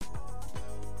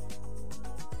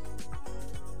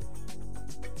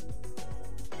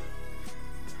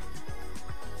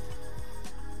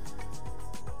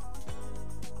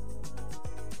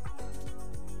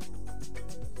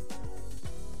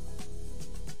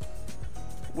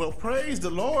Well, praise the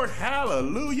Lord,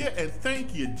 hallelujah, and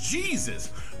thank you,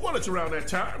 Jesus. Well, it's around that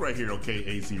time right here on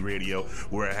KAZ Radio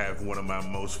where I have one of my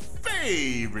most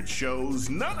favorite shows,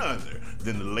 none other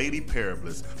than the Lady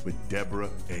Parablist with Deborah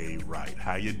A. Wright.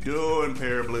 How you doing,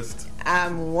 Parablist?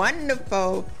 I'm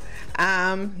wonderful.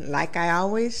 Like I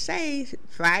always say,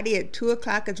 Friday at 2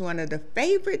 o'clock is one of the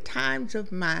favorite times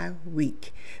of my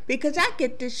week because I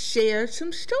get to share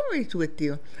some stories with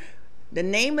you. The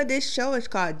name of this show is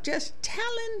called Just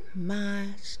Telling My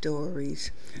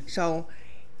Stories. So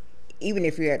even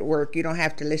if you're at work, you don't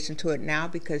have to listen to it now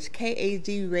because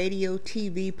KAZ Radio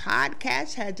TV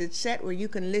Podcast has it set where you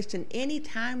can listen any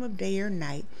time of day or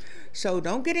night. So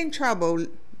don't get in trouble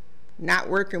not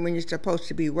working when you're supposed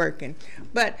to be working.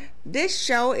 But this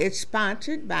show is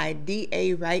sponsored by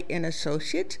D.A. Wright and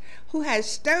Associates, who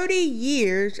has 30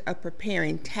 years of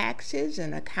preparing taxes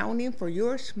and accounting for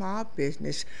your small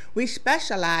business. We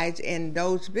specialize in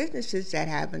those businesses that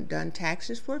haven't done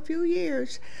taxes for a few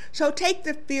years. So take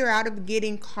the fear out of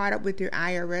getting caught up with your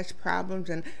IRS problems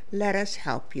and let us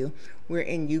help you. We're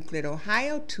in Euclid,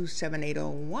 Ohio,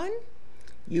 27801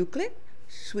 Euclid,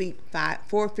 Suite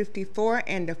 454,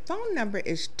 and the phone number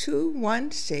is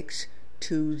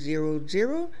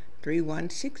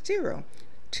 216-200-3160,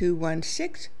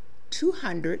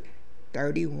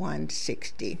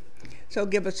 216-200-3160. So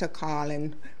give us a call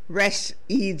and rest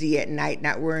easy at night,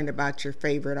 not worrying about your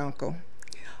favorite uncle.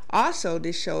 Also,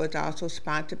 this show is also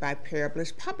sponsored by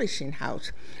Parablist Publishing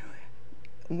House.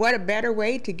 What a better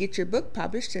way to get your book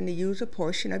published than to use a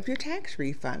portion of your tax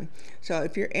refund. So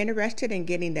if you're interested in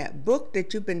getting that book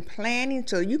that you've been planning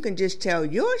so you can just tell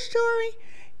your story,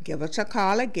 give us a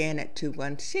call again at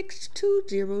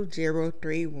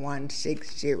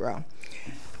 216-200-3160.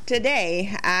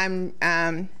 Today, I'm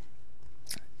going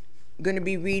to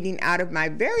be reading out of my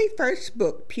very first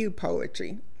book, Pew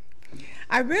Poetry.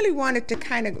 I really wanted to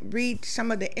kind of read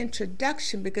some of the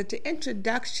introduction because the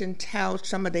introduction tells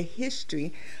some of the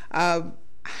history of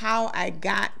how I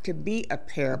got to be a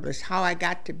parablist, how I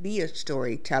got to be a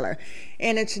storyteller.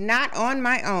 And it's not on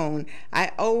my own.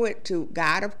 I owe it to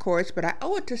God, of course, but I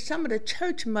owe it to some of the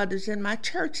church mothers in my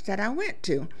church that I went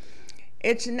to.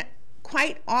 It's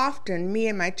quite often me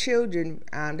and my children,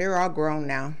 they're all grown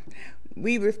now,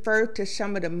 we refer to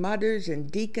some of the mothers and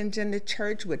deacons in the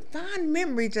church with fond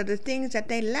memories of the things that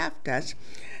they left us.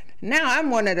 Now,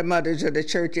 I'm one of the mothers of the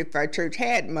church if our church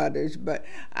had mothers, but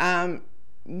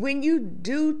when you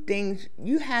do things,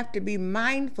 you have to be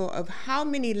mindful of how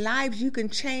many lives you can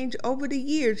change over the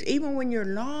years, even when you're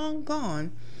long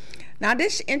gone. Now,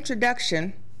 this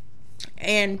introduction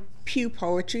and Pew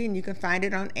Poetry, and you can find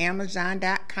it on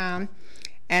Amazon.com,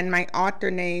 and my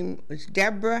author name was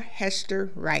Deborah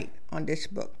Hester Wright on this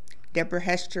book. Deborah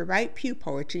Hester Wright, Pew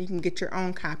Poetry. You can get your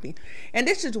own copy. And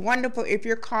this is wonderful if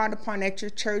you're called upon at your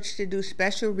church to do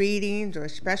special readings or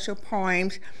special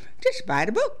poems. Just buy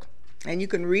the book, and you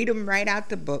can read them right out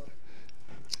the book.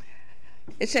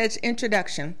 It says,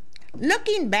 Introduction.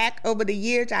 Looking back over the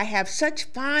years, I have such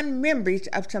fond memories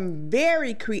of some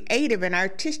very creative and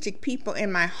artistic people in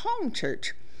my home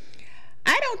church.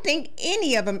 I don't think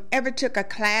any of them ever took a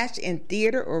class in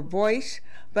theater or voice,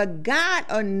 but God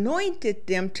anointed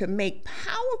them to make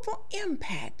powerful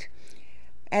impact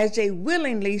as they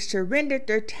willingly surrendered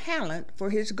their talent for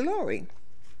His glory.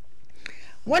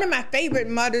 One of my favorite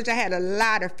mothers, I had a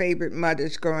lot of favorite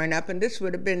mothers growing up, and this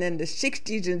would have been in the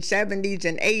 60s and 70s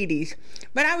and 80s.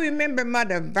 But I remember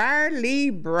Mother Varley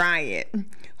Bryant,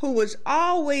 who was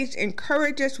always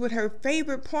encouraged us with her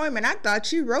favorite poem, and I thought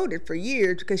she wrote it for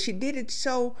years because she did it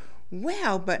so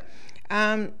well. But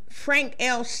Frank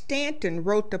L. Stanton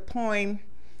wrote the poem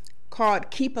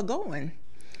called Keep A Going.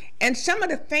 And some of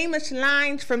the famous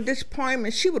lines from this poem,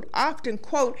 and she would often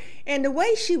quote, and the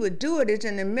way she would do it is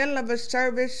in the middle of a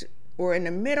service or in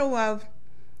the middle of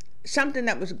something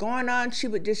that was going on, she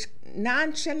would just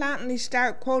nonchalantly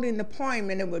start quoting the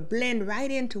poem, and it would blend right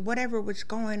into whatever was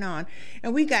going on.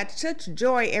 And we got such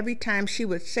joy every time she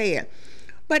would say it.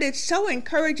 But it's so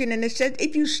encouraging, and it says,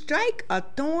 if you strike a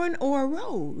thorn or a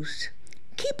rose,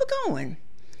 keep it going.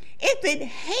 If it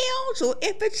hails or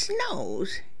if it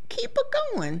snows, keep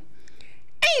it going.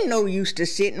 Ain't no use to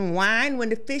sit and whine when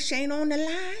the fish ain't on the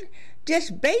line.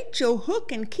 Just bait your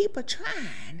hook and keep a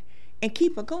trying and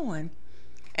keep a going.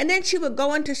 And then she would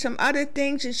go into some other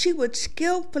things, and she would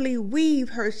skillfully weave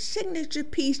her signature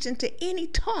piece into any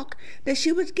talk that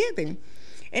she was giving.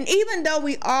 And even though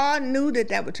we all knew that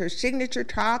that was her signature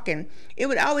talk, and it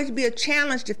would always be a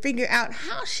challenge to figure out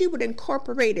how she would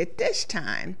incorporate it this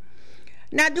time.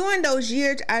 Now, during those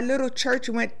years, our little church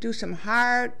went through some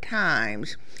hard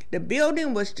times. The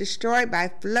building was destroyed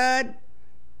by flood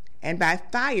and by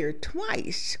fire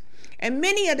twice. And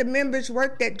many of the members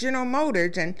worked at General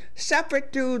Motors and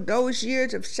suffered through those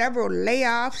years of several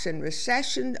layoffs and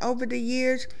recessions over the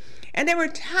years. And there were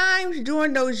times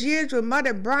during those years when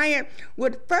Mother Bryant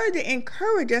would further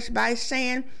encourage us by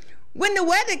saying, when the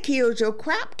weather kills your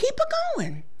crop, keep it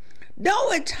going.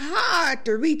 Though it's hard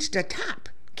to reach the top,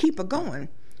 keep it going.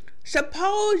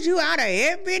 Suppose you out of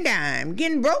every dime.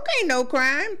 Getting broke ain't no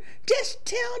crime. Just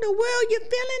tell the world you're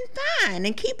feeling fine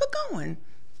and keep it going.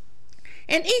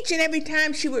 And each and every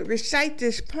time she would recite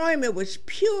this poem, it was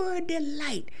pure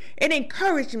delight and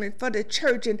encouragement for the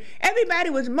church, and everybody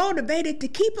was motivated to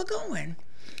keep it going.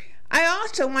 I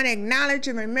also want to acknowledge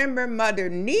and remember Mother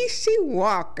Niecy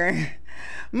Walker.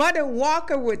 Mother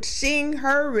Walker would sing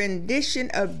her rendition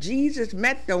of Jesus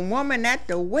Met the Woman at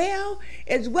the Well,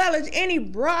 as well as any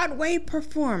Broadway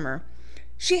performer.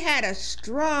 She had a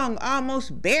strong,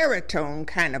 almost baritone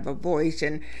kind of a voice,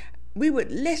 and we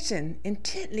would listen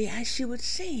intently as she would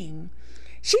sing.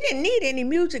 She didn't need any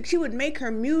music. She would make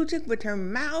her music with her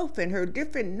mouth and her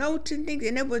different notes and things,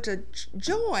 and it was a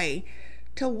joy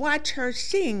to watch her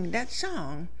sing that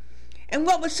song. And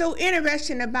what was so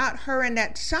interesting about her in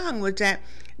that song was that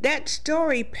that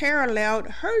story paralleled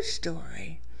her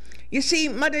story. You see,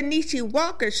 Mother Niecy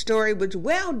Walker's story was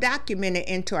well documented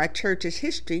into our church's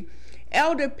history.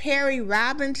 Elder Perry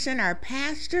Robinson, our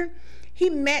pastor, he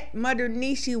met Mother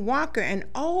Niecy Walker, an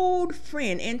old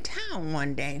friend, in town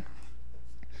one day.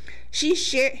 He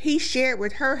shared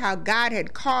with her how God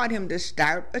had called him to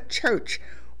start a church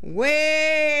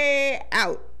way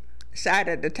outside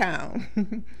of the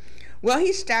town. Well,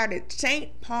 he started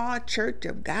St. Paul Church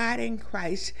of God in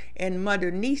Christ in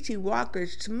Mother Niecy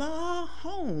Walker's small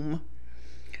home.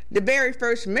 The very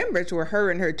first members were her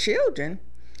and her children.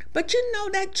 But you know,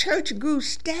 that church grew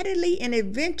steadily, and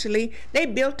eventually they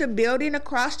built a building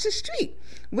across the street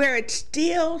where it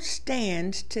still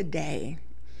stands today.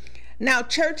 Now,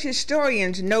 church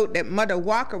historians note that Mother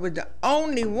Walker was the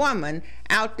only woman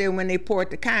out there when they poured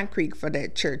the concrete for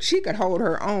that church. She could hold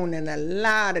her own in a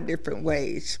lot of different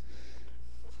ways.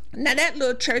 Now, that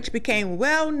little church became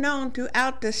well known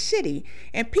throughout the city,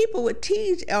 and people would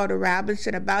tease Elder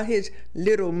Robinson about his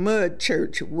little mud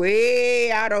church way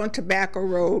out on Tobacco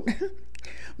Road.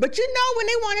 But you know, when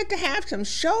they wanted to have some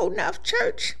show-enough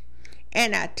church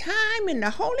and a time in the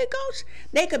Holy Ghost,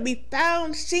 they could be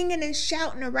found singing and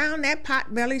shouting around that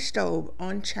potbelly stove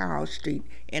on Charles Street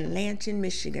in Lansing,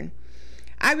 Michigan.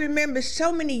 I remember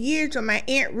so many years when my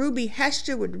Aunt Ruby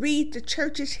Hester would read the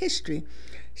church's history.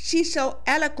 She so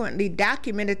eloquently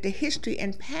documented the history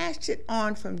and passed it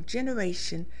on from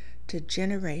generation to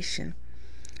generation.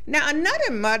 Now,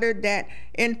 another mother that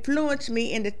influenced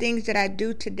me in the things that I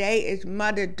do today is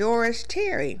Mother Doris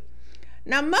Terry.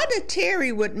 Now, Mother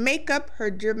Terry would make up her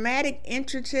dramatic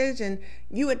entrances, and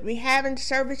you would be having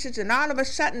services, and all of a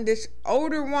sudden this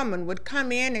older woman would come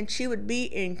in, and she would be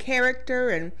in character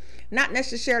and not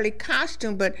necessarily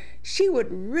costume, but she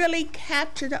would really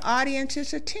capture the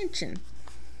audience's attention.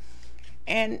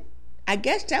 And I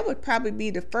guess that would probably be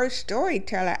the first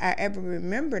storyteller I ever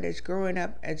remembered as growing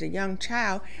up as a young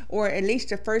child, or at least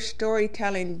the first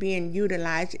storytelling being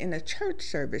utilized in a church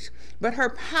service. But her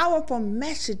powerful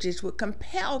messages would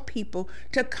compel people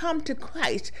to come to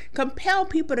Christ, compel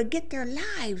people to get their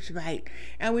lives right.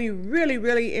 And we really,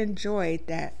 really enjoyed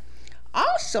that.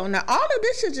 Also, now all of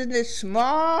this is in this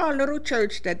small little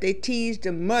church that they teased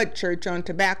the mud church on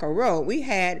Tobacco Road. We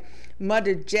had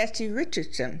Mother Jessie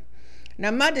Richardson. Now,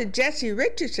 Mother Jessie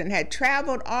Richardson had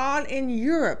traveled all in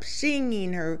Europe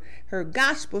singing her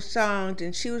gospel songs,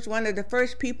 and she was one of the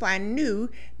first people I knew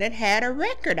that had a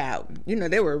record out. You know,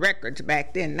 there were records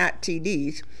back then, not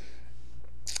TDs.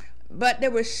 But there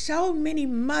were so many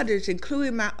mothers,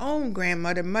 including my own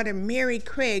grandmother, Mother Mary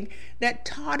Craig, that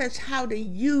taught us how to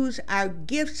use our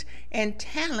gifts and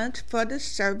talents for the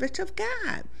service of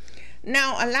God.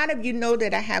 Now, a lot of you know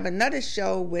that I have another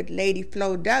show with Lady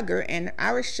Flo Duggar, and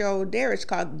our show there is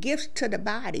called Gifts to the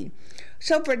Body.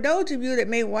 So for those of you that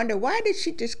may wonder, why did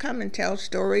she just come and tell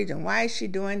stories, and why is she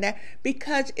doing that?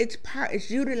 Because it's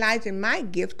utilizing my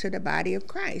gift to the body of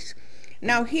Christ.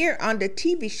 Now, here on the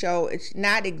TV show, it's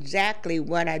not exactly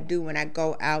what I do when I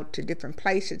go out to different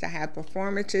places. I have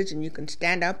performances, and you can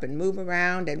stand up and move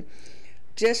around, and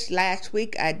just last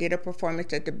week, I did a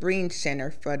performance at the Breen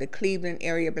Center for the Cleveland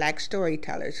area Black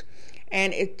storytellers,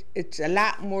 and it's a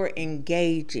lot more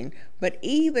engaging. But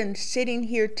even sitting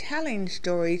here telling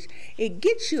stories, it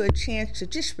gets you a chance to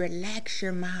just relax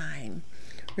your mind.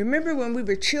 Remember when we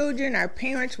were children, our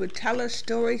parents would tell us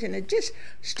stories, and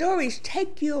stories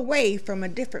take you away from a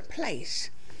different place.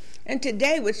 And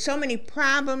today, with so many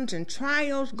problems and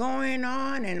trials going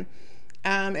on, and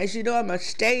As you know, I'm a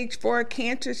stage 4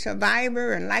 cancer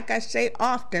survivor, and like I say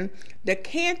often, the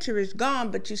cancer is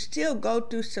gone, but you still go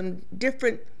through some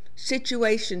different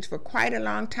situations for quite a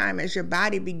long time as your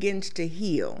body begins to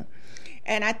heal.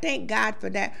 And I thank God for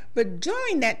that. But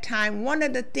during that time, one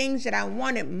of the things that I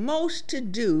wanted most to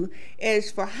do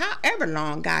is, for however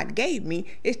long God gave me,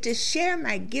 is to share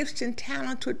my gifts and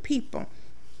talents with people.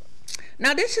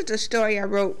 Now, this is a story I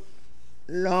wrote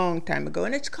a long time ago,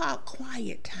 and it's called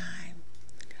Quiet Time.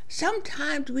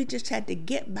 Sometimes we just had to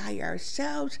get by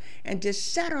ourselves and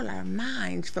just settle our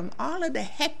minds from all of the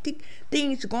hectic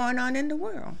things going on in the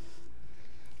world.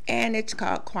 And it's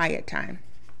called Quiet Time.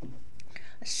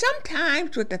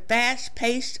 Sometimes with the fast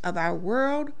pace of our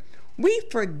world, we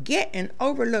forget and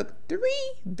overlook 3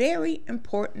 very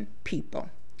important people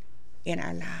in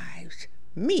our lives: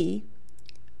 me,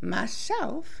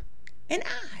 myself, and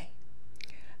I.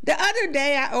 The other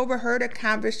day, I overheard a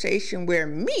conversation where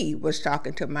me was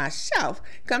talking to myself,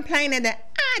 complaining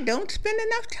that I don't spend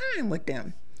enough time with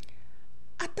them.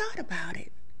 I thought about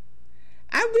it.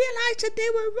 I realized that they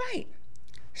were right.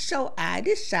 So I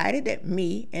decided that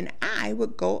me and I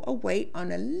would go away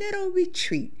on a little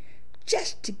retreat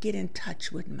just to get in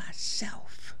touch with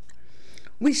myself.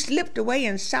 We slipped away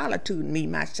in solitude, me,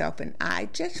 myself, and I,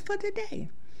 just for the day.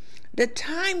 The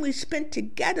time we spent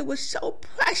together was so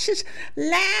precious,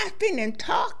 laughing and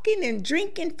talking and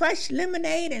drinking fresh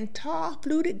lemonade in tall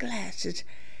fluted glasses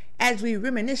as we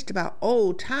reminisced about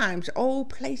old times, old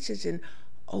places, and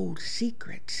old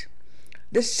secrets.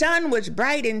 The sun was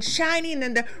bright and shining,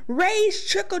 and the rays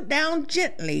trickled down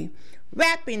gently,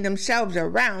 wrapping themselves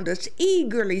around us,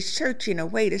 eagerly searching a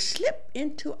way to slip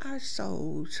into our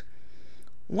souls.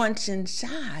 Once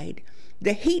inside,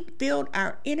 the heat filled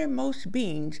our innermost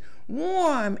beings,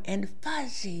 warm and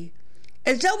fuzzy,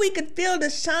 as though we could feel the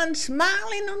sun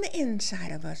smiling on the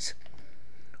inside of us.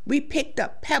 We picked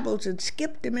up pebbles and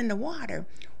skipped them in the water,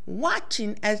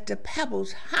 watching as the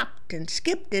pebbles hopped and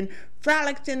skipped and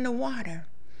frolicked in the water,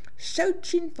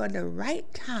 searching for the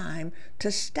right time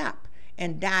to stop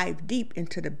and dive deep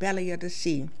into the belly of the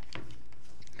sea.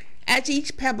 As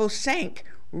each pebble sank,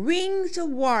 rings of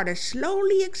water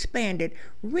slowly expanded,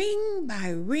 ring by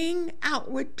ring,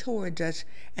 outward towards us,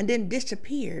 and then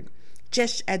disappeared,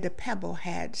 just as the pebble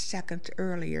had seconds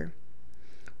earlier.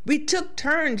 We took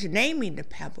turns naming the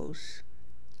pebbles: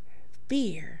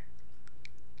 fear,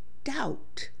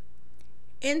 doubt,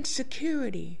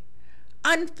 insecurity,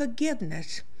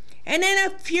 unforgiveness, and in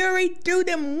a fury threw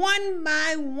them one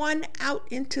by one out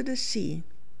into the sea.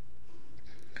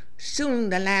 Soon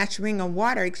the last ring of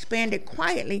water expanded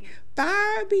quietly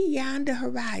far beyond the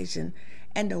horizon,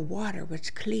 and the water was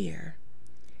clear.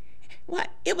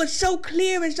 It was so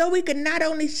clear, as though we could not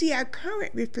only see our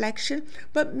current reflection,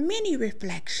 but many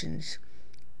reflections,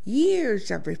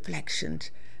 years of reflections,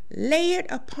 layered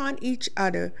upon each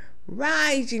other,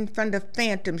 rising from the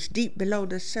phantoms deep below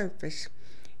the surface,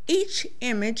 each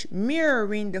image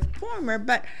mirroring the former,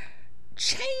 but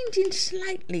changing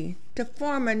slightly to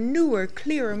form a newer,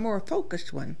 clearer, more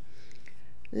focused one.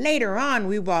 Later on,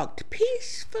 we walked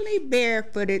peacefully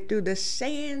barefooted through the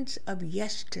sands of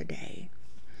yesterday.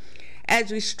 As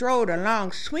we strolled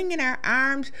along, swinging our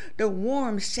arms, the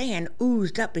warm sand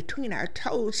oozed up between our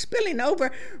toes, spilling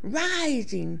over,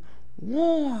 rising,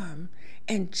 warm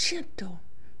and gentle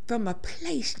from a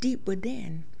place deep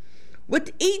within.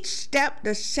 With each step,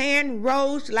 the sand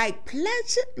rose like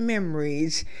pleasant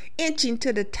memories, inching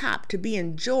to the top to be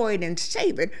enjoyed and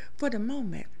savored for the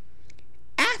moment,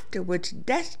 afterwards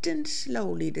destined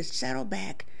slowly to settle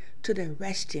back to their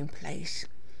resting place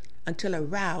until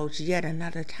aroused yet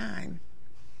another time.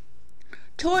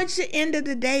 Towards the end of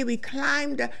the day, we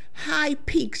climbed the high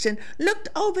peaks and looked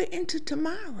over into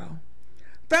tomorrow.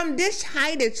 From this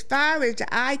height, as far as the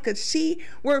eye could see,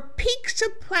 were peaks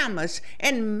of promise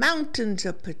and mountains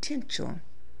of potential.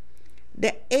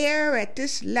 The air at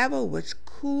this level was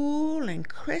cool and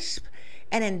crisp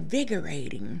and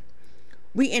invigorating.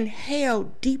 We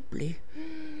inhaled deeply,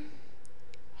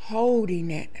 holding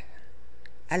it,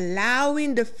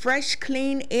 allowing the fresh,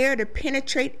 clean air to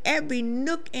penetrate every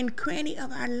nook and cranny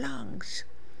of our lungs.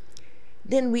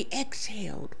 Then we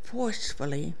exhaled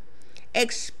forcefully,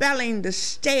 expelling the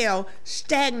stale,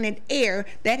 stagnant air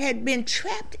that had been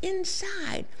trapped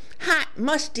inside, hot,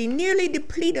 musty, nearly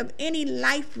depleted of any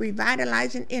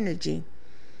life-revitalizing energy.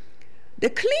 The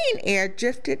clean air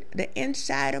drifted the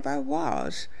inside of our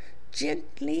walls,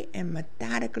 gently and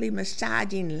methodically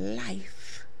massaging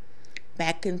life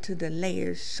back into the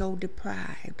layers so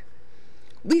deprived.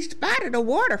 We spotted a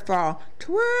waterfall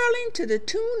twirling to the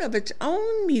tune of its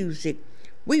own music,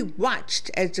 We watched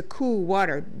as the cool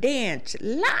water danced,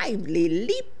 lively,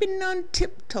 leaping on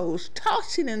tiptoes,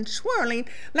 tossing and swirling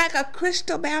like a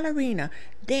crystal ballerina,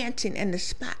 dancing in the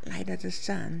spotlight of the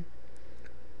sun.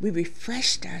 We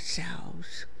refreshed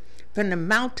ourselves from the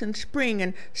mountain spring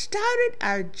and started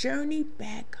our journey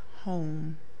back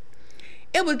home.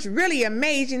 It was really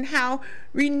amazing how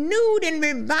renewed and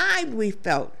revived we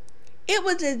felt. It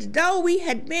was as though we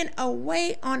had been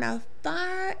away on a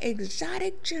far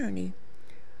exotic journey.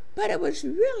 But it was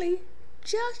really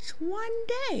just one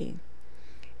day.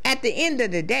 At the end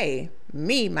of the day,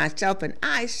 me, myself, and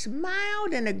I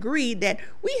smiled and agreed that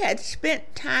we had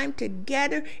spent time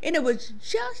together and it was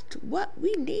just what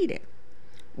we needed.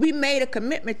 We made a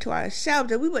commitment to ourselves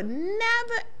that we would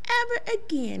never, ever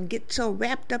again get so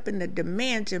wrapped up in the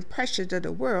demands and pressures of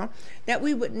the world that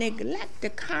we would neglect to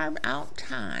carve out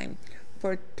time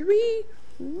for 3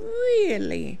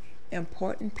 really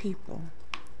important people.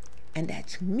 And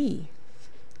that's me,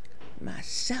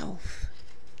 myself,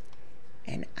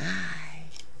 and I.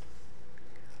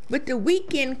 With the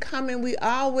weekend coming, we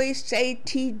always say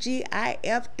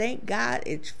TGIF, thank God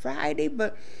it's Friday.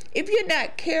 But if you're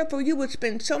not careful, you would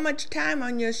spend so much time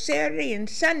on your Saturday and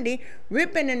Sunday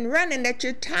ripping and running that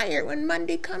you're tired when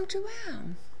Monday comes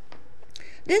around.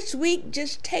 This week,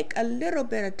 just take a little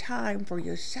bit of time for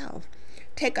yourself.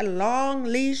 Take a long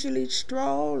leisurely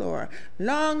stroll or a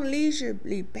long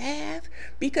leisurely bath,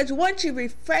 because once you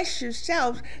refresh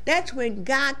yourself, that's when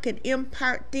God can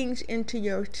impart things into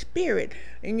your spirit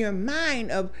and your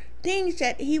mind of things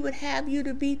that he would have you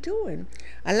to be doing.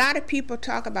 A lot of people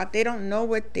talk about they don't know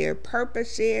what their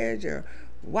purpose is or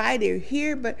why they're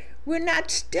here, but we're not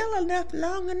still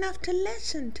long enough to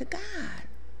listen to God.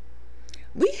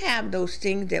 We have those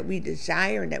things that we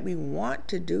desire and that we want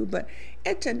to do, but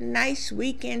it's a nice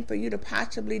weekend for you to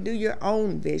possibly do your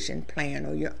own vision plan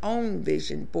or your own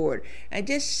vision board and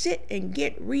just sit and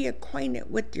get reacquainted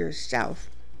with yourself.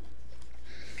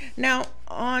 Now,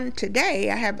 on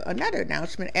today, I have another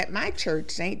announcement at my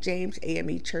church, St. James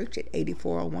AME Church at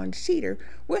 8401 Cedar.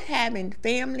 We're having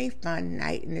Family Fun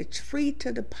Night, and it's free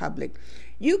to the public.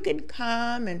 You can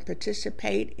come and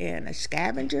participate in a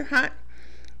scavenger hunt.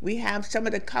 We have some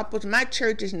of the couples. My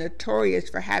church is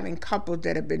notorious for having couples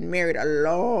that have been married a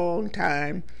long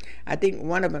time. I think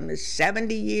one of them is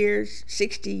 70 years,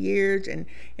 60 years, and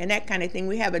that kind of thing.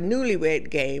 We have a newlywed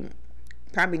game.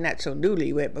 Probably not so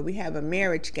newlywed, but we have a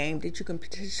marriage game that you can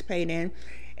participate in.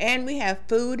 And we have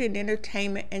food and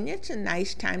entertainment, and it's a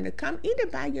nice time to come, either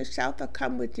by yourself or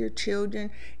come with your children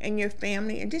and your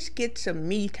family and just get some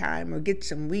me time or get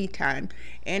some we time.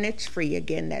 And it's free.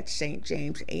 Again, that's St.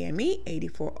 James AME,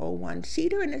 8401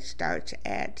 Cedar, and it starts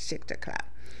at 6 o'clock.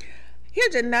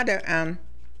 Here's another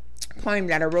poem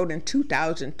that I wrote in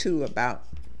 2002 about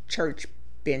church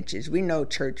benches. We know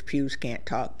church pews can't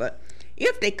talk, but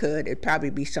if they could, it'd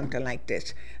probably be something like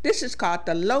this. This is called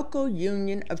the Local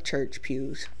Union of Church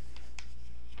Pews.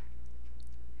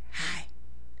 Hi.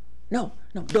 No,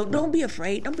 don't be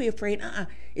afraid. Don't be afraid.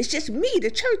 It's just me, the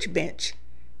church bench.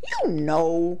 You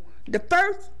know, the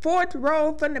fourth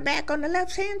row from the back on the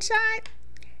left-hand side?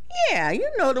 Yeah, you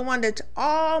know, the one that's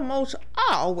almost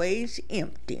always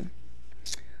empty.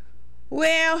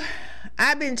 Well,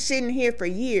 I've been sitting here for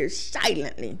years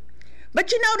silently. But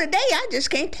you know, today I just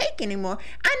can't take anymore.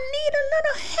 I need a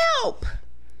little help.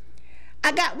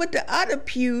 I got with the other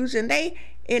pews and they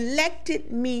elected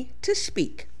me to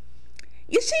speak.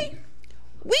 You see,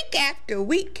 week after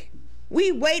week,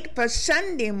 we wait for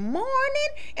Sunday morning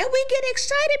and we get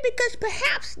excited because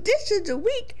perhaps this is the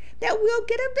week that we'll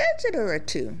get a visitor or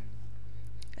two.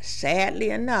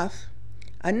 Sadly enough,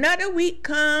 another week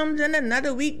comes and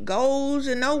another week goes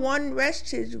and no one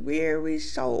rests his weary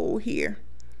soul here.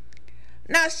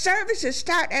 Now, services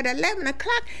start at 11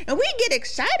 o'clock, and we get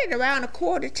excited around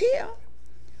 11:15.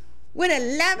 When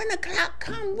 11 o'clock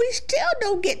comes, we still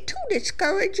don't get too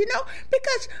discouraged,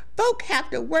 because folk have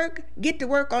to get to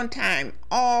work on time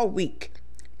all week,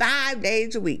 5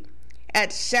 days a week,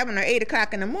 at 7 or 8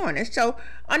 o'clock in the morning. So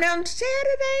on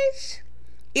Saturdays,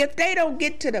 if they don't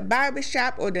get to the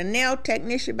barbershop or the nail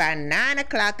technician by 9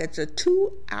 o'clock, it's a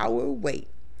 2-hour wait.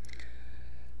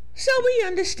 So we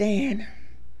understand.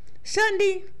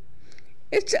 Sunday,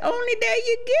 it's the only day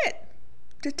you get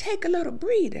to take a little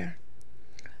breather.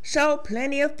 So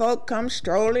plenty of folk come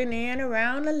strolling in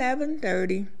around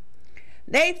 11:30.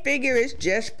 They figure it's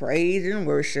just praise and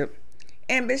worship.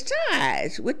 And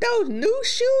besides, with those new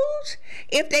shoes,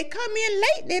 if they come in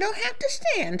late, they don't have to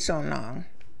stand so long.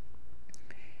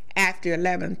 After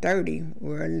 11:30,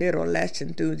 we're a little less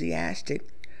enthusiastic.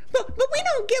 But we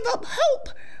don't give up hope.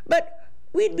 But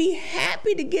we'd be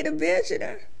happy to get a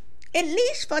visitor. at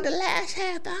least for the last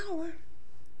half hour.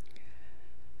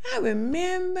 I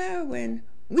remember when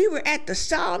we were at the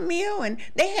sawmill and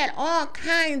they had all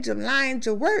kinds of lines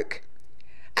of work.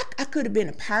 I could have been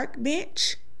a park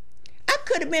bench. I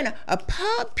could have been a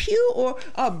pub pew or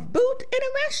a booth in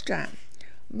a restaurant.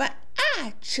 But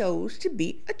I chose to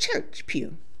be a church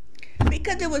pew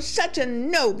because it was such a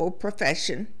noble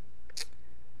profession.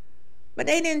 But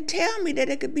they didn't tell me that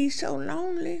it could be so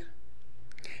lonely.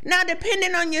 Now,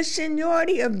 depending on your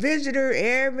seniority, a visitor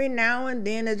every now and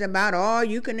then is about all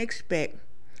you can expect.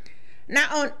 Now,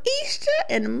 on Easter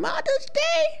and Mother's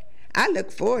Day, I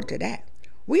look forward to that.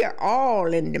 We are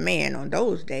all in demand on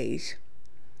those days.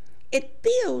 It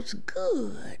feels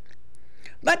good.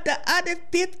 But the other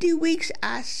 50 weeks,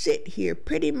 I sit here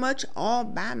pretty much all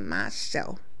by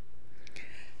myself.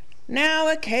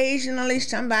 Now, occasionally,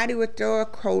 somebody would throw a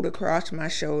quote across my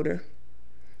shoulder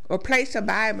or place a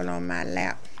Bible on my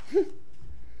lap.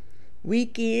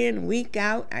 Week in, week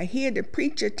out, I hear the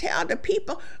preacher tell the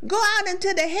people, go out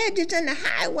into the hedges and the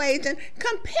highways and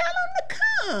compel them to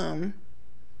come.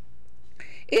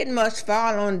 It must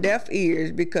fall on deaf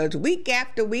ears because week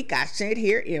after week I sit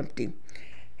here empty.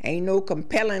 Ain't no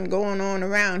compelling going on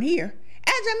around here.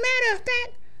 As a matter of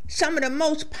fact, some of the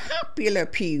most popular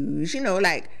pews,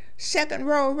 like second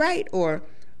row right or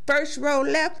first row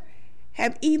left,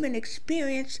 have even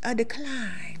experienced a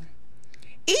decline.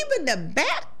 Even the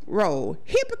back row,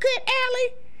 Hypocrite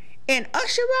Alley, and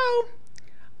Usher Row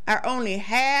are only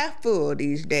half full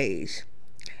these days.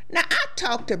 Now, I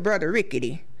talked to Brother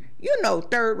Rickety,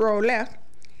 third row left.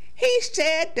 He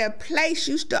said the place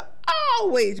used to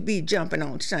always be jumping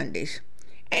on Sundays.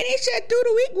 And he said through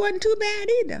the week wasn't too bad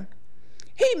either.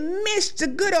 He missed the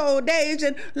good old days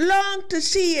and longed to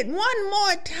see it one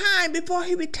more time before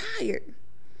he retired.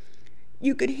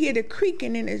 You could hear the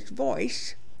creaking in his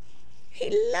voice.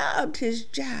 He loved his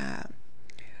job.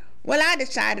 Well, I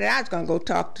decided I was going to go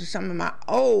talk to some of my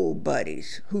old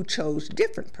buddies who chose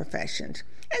different professions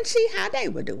and see how they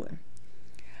were doing.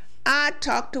 I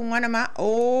talked to one of my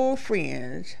old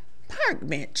friends, Park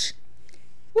Bench.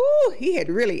 Ooh, he had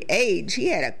really aged. He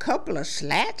had a couple of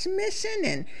slats missing,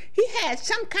 and he had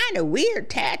some kind of weird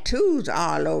tattoos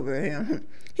all over him.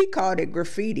 He called it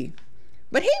graffiti.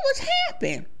 But he was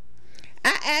happy.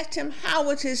 I asked him how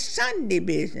was his Sunday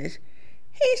business.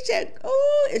 He said,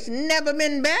 oh, it's never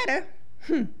been better.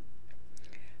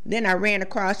 Then I ran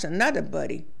across another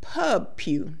buddy, Pub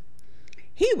Pew.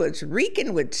 He was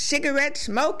reeking with cigarette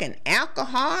smoke and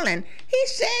alcohol, and he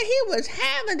said he was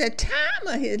having the time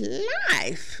of his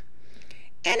life.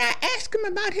 And I asked him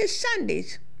about his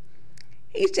Sundays.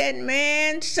 He said,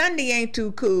 man, Sunday ain't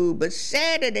too cool, but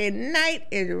Saturday night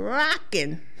is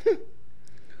rocking.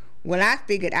 Well, I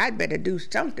figured I'd better do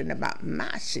something about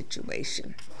my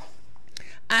situation.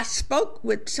 I spoke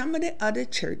with some of the other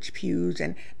church pews,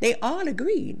 and they all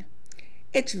agreed.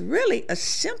 It's really a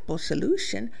simple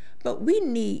solution, but we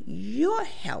need your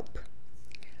help.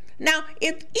 Now,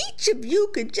 if each of you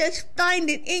could just find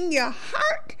it in your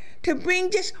heart to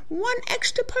bring just one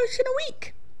extra person a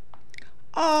week,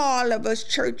 all of us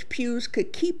church pews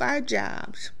could keep our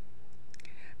jobs.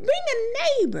 Bring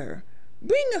a neighbor,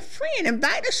 bring a friend,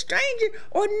 invite a stranger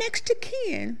or next to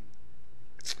kin.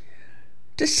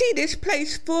 To see this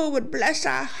place full would bless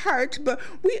our hearts, but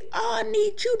we all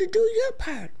need you to do your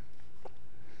part.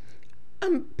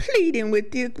 I'm pleading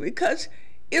with you because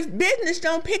if business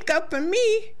don't pick up for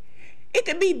me, it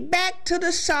could be back to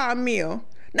the sawmill.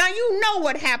 Now, you know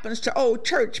what happens to old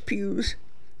church pews.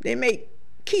 They make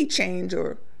keychains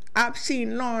or I've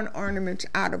seen lawn ornaments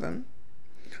out of them.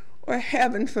 Or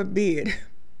heaven forbid,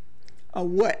 a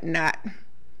whatnot.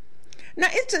 Now,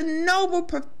 it's a noble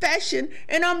profession,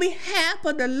 and on behalf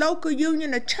of the local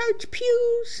union of church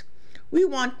pews, we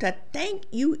want to thank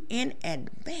you in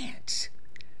advance.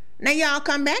 Now, y'all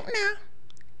come back now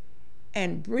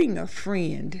and bring a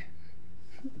friend.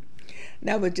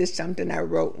 That was just something I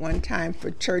wrote one time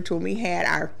for church when we had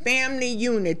our Family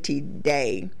Unity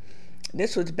Day.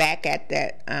 This was back at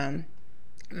that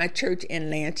my church in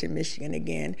Lansing, Michigan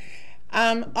again.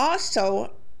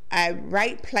 Also, I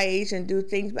write plays and do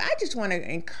things, but I just want to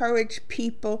encourage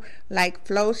people, like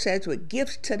Flo says, with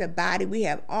gifts to the body. We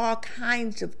have all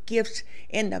kinds of gifts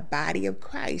in the body of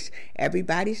Christ.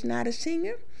 Everybody's not a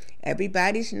singer.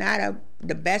 Everybody's not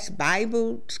the best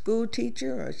Bible school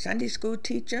teacher or Sunday school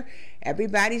teacher.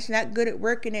 Everybody's not good at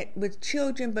working with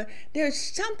children, but there's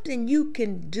something you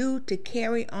can do to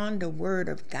carry on the word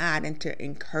of God and to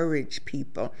encourage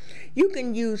people. You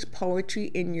can use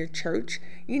poetry in your church.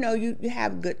 You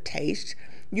have good taste.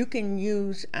 You can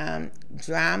use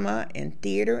drama and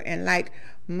theater, and like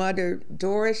Mother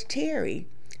Doris Terry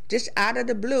just out of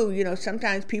the blue,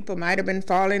 sometimes people might have been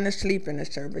falling asleep in the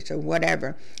service or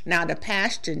whatever. Now, the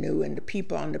pastor knew and the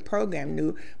people on the program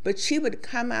knew, but she would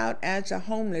come out as a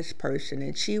homeless person,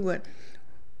 and she would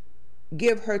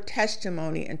give her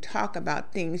testimony and talk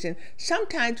about things. And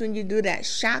sometimes when you do that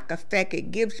shock effect,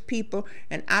 it gives people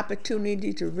an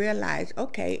opportunity to realize,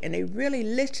 okay, and they really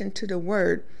listen to the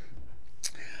word.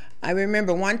 I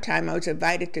remember one time I was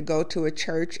invited to go to a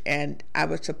church, and I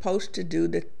was supposed to do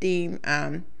the theme,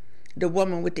 the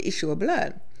woman with the issue of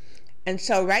blood. And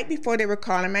so right before they were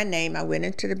calling my name, I went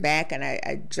into the back, and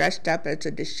I dressed up as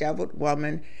a disheveled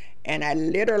woman. And I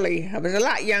was a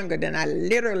lot younger than I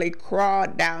literally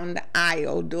crawled down the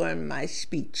aisle doing my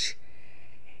speech.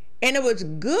 And it was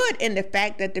good in the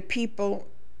fact that the people,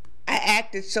 I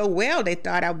acted so well, they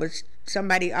thought I was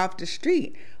somebody off the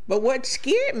street. But what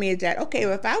scared me is that, okay,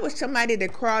 well, if I was somebody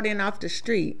that crawled in off the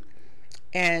street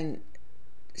and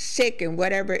sick and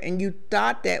whatever, and you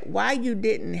thought that why you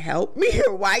didn't help me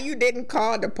or why you didn't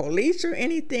call the police or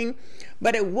anything.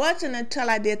 But it wasn't until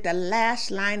I did the last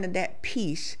line of that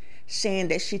piece, saying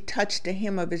that she touched the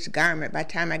hem of his garment. By the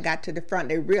time I got to the front,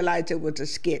 they realized it was a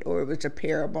skit or it was a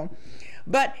parable.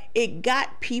 But it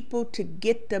got people to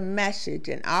get the message.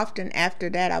 And often after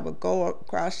that, I would go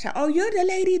across town, oh, you're the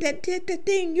lady that did the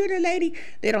thing. You're the lady.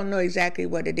 They don't know exactly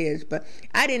what it is. But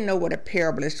I didn't know what a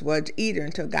parablist was either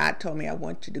until God told me, I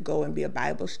want you to go and be a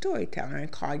Bible storyteller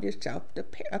and call yourself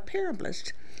a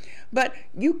parablist. But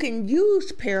you can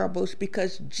use parables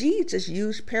because Jesus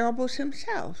used parables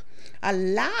himself. A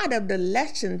lot of the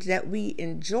lessons that we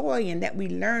enjoy and that we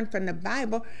learn from the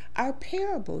Bible are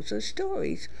parables or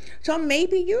stories. So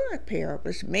maybe you're a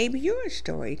parablist. Maybe you're a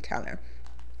storyteller.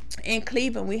 In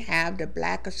Cleveland, we have the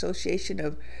Black Association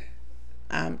of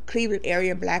Cleveland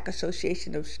Area Black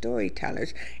Association of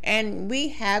Storytellers, and we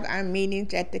have our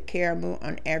meetings at the Caribou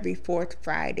on every fourth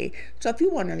Friday. So if you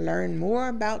want to learn more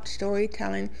about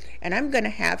storytelling, and I'm going to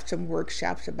have some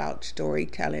workshops about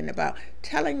storytelling, about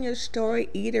telling your story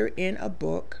either in a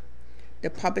book, the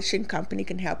publishing company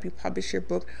can help you publish your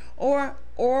book, or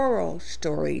oral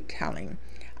storytelling.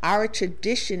 Our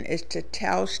tradition is to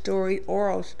tell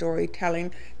oral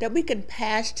storytelling, that we can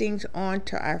pass things on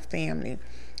to our family.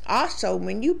 Also,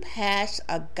 when you pass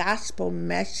a gospel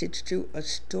message through a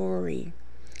story,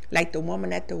 like the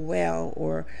woman at the well,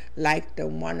 or like the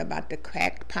one about the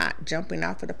cracked pot jumping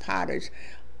off of the potters,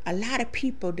 a lot of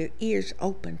people, their ears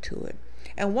open to it.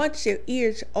 And once their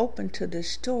ears open to the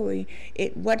story,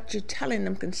 what you're telling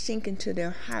them can sink into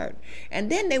their heart.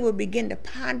 And then they will begin to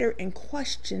ponder and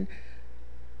question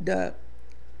the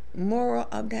moral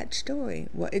of that story.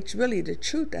 Well, it's really the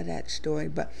truth of that story,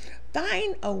 but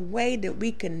find a way that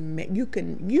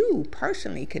you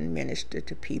personally can minister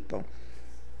to people.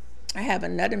 I have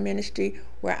another ministry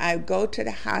where I go to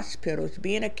the hospitals.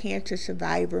 Being a cancer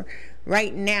survivor,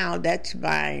 right now that's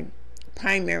my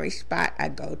primary spot I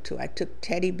go to. I took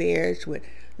teddy bears with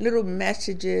little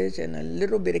messages and a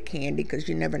little bit of candy, because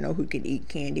you never know who can eat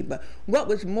candy. But what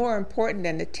was more important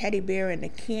than the teddy bear and the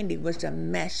candy was the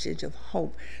message of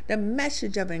hope, the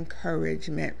message of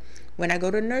encouragement. When I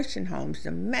go to nursing homes,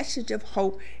 the message of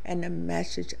hope and the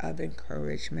message of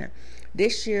encouragement.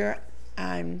 This year,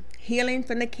 I'm healing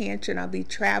from the cancer, and I'll be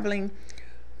traveling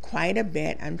quite a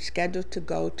bit. I'm scheduled to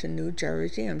go to New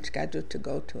Jersey. I'm scheduled to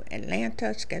go to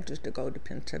Atlanta, scheduled to go to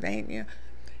Pennsylvania,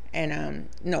 and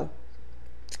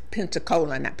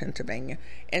Pensacola, not Pennsylvania,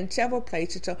 and several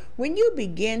places. So when you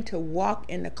begin to walk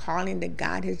in the calling that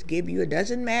God has given you, it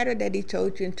doesn't matter that he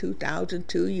told you in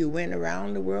 2002 you went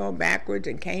around the world backwards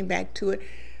and came back to it.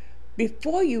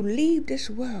 Before you leave this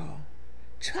world,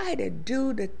 try to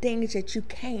do the things that you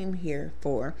came here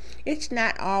for. It's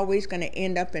not always going to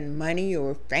end up in money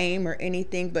or fame or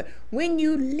anything, but when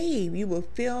you leave, you will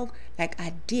feel like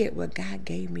I did what God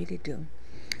gave me to do.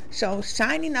 So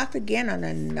signing off again on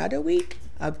another week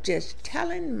of just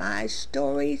telling my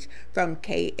stories from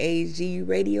KAZ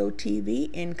Radio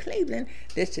TV in Cleveland.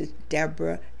 This is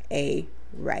Deborah A.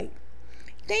 Wright.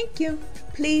 Thank you.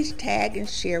 Please tag and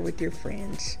share with your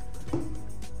friends.